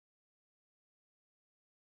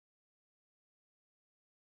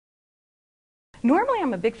Normally,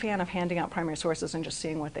 I'm a big fan of handing out primary sources and just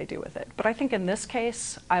seeing what they do with it. But I think in this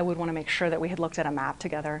case, I would want to make sure that we had looked at a map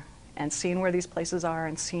together and seen where these places are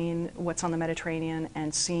and seen what's on the Mediterranean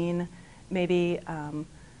and seen maybe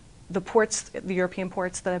the ports, the European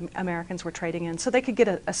ports that Americans were trading in, so they could get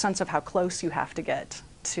a sense of how close you have to get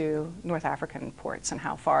to North African ports and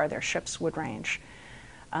how far their ships would range.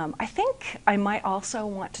 I think I might also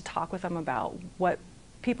want to talk with them about what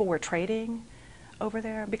people were trading over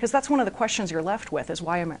there, because that's one of the questions you're left with, is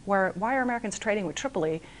why are Americans trading with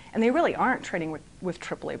Tripoli? And they really aren't trading with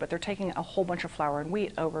Tripoli, but they're taking a whole bunch of flour and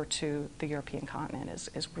wheat over to the European continent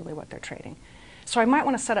is really what they're trading. So I might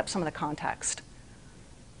want to set up some of the context.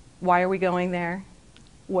 Why are we going there?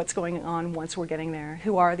 What's going on once we're getting there?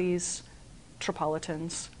 Who are these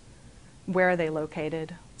Tripolitans? Where are they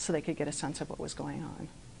located? So they could get a sense of what was going on.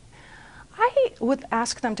 I would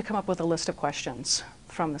ask them to come up with a list of questions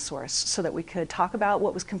from the source so that we could talk about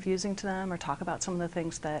what was confusing to them or talk about some of the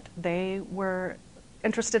things that they were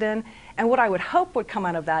interested in. And what I would hope would come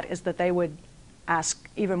out of that is that they would ask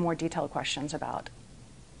even more detailed questions about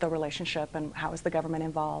the relationship and how is the government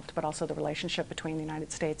involved, but also the relationship between the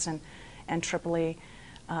United States and Tripoli,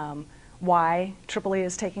 why Tripoli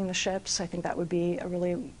is taking the ships. I think that would be a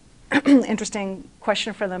really interesting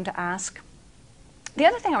question for them to ask. The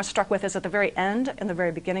other thing I was struck with is at the very end, in the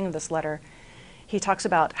very beginning of this letter, he talks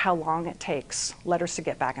about how long it takes letters to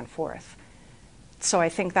get back and forth. So I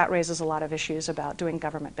think that raises a lot of issues about doing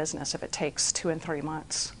government business if it takes 2 and 3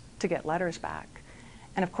 months to get letters back.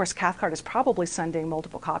 And of course, Cathcart is probably sending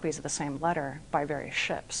multiple copies of the same letter by various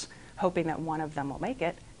ships, hoping that one of them will make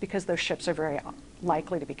it, because those ships are very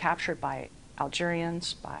likely to be captured by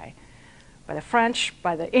Algerians, by the French,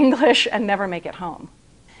 by the English, and never make it home.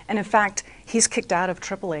 And in fact, he's kicked out of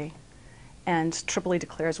Tripoli, and Tripoli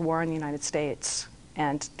declares war on the United States,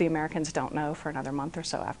 and the Americans don't know for another month or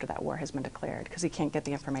so after that war has been declared, because he can't get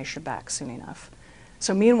the information back soon enough.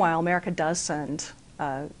 So meanwhile, America does send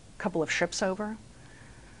a couple of ships over,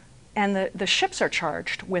 and the ships are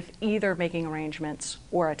charged with either making arrangements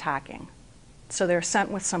or attacking. So they're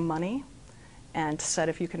sent with some money and said,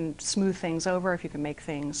 if you can smooth things over, if you can make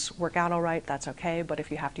things work out all right, that's okay, but if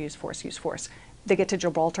you have to use force, use force. They get to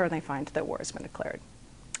Gibraltar and they find that war has been declared.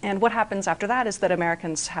 And what happens after that is that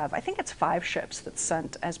Americans have, I think it's 5 ships that's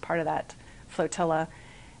sent as part of that flotilla,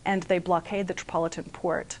 and they blockade the Tripolitan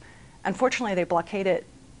port. Unfortunately, they blockade it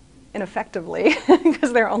ineffectively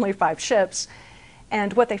because there are only 5 ships.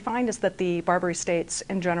 And what they find is that the Barbary states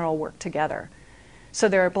in general work together. So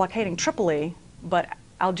they're blockading Tripoli, but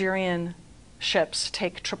Algerian ships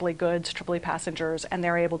take Tripoli goods, Tripoli passengers, and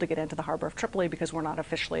they're able to get into the harbor of Tripoli because we're not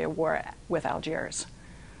officially at war with Algiers.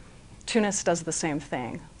 Tunis does the same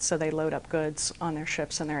thing. So they load up goods on their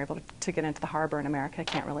ships and they're able to get into the harbor, and America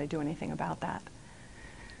can't really do anything about that.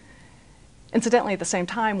 Incidentally, at the same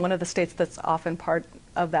time, one of the states that's often part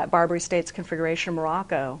of that Barbary states configuration,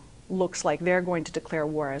 Morocco, looks like they're going to declare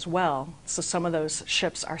war as well. So some of those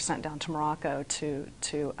ships are sent down to Morocco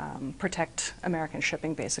to protect American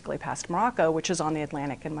shipping basically past Morocco, which is on the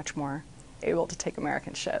Atlantic and much more able to take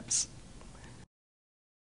American ships.